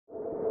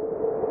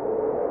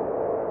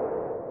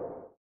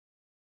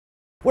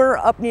We're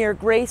up near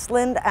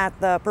Graceland at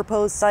the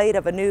proposed site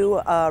of a new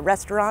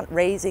restaurant,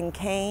 Raising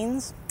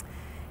Cane's.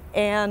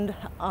 And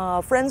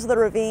Friends of the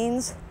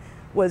Ravines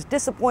was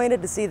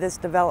disappointed to see this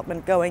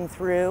development going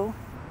through.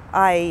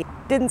 I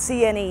didn't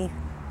see any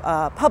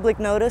public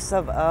notice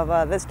of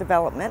this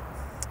development,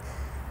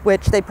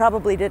 which they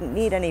probably didn't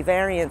need any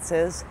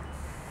variances.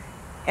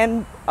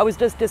 And I was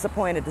just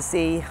disappointed to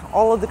see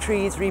all of the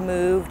trees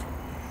removed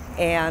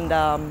and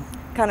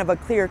kind of a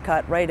clear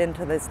cut right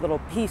into this little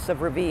piece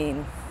of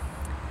ravine.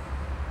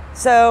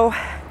 So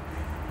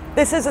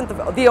this isn't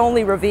the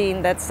only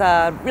ravine that's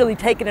really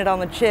taken it on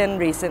the chin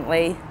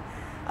recently.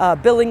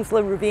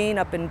 Billingsley Ravine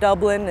up in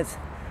Dublin is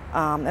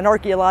an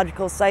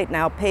archaeological site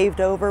now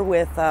paved over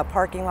with a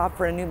parking lot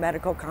for a new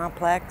medical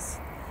complex.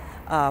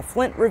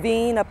 Flint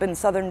Ravine up in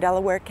southern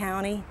Delaware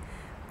County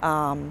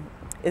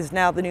is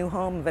now the new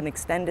home of an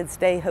extended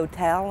stay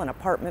hotel and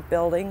apartment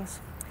buildings.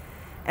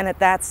 And at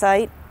that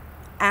site,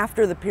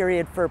 after the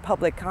period for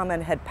public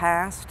comment had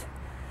passed,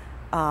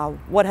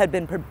 what had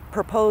been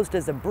proposed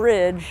as a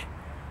bridge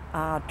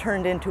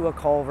turned into a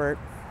culvert.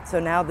 So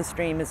now the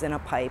stream is in a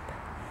pipe.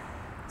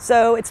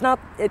 So it's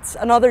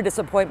another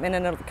disappointment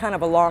in a kind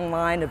of a long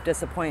line of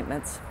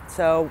disappointments.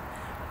 So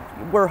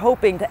we're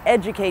hoping to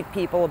educate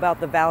people about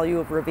the value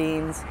of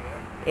ravines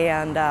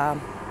and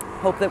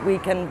hope that we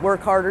can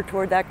work harder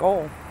toward that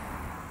goal.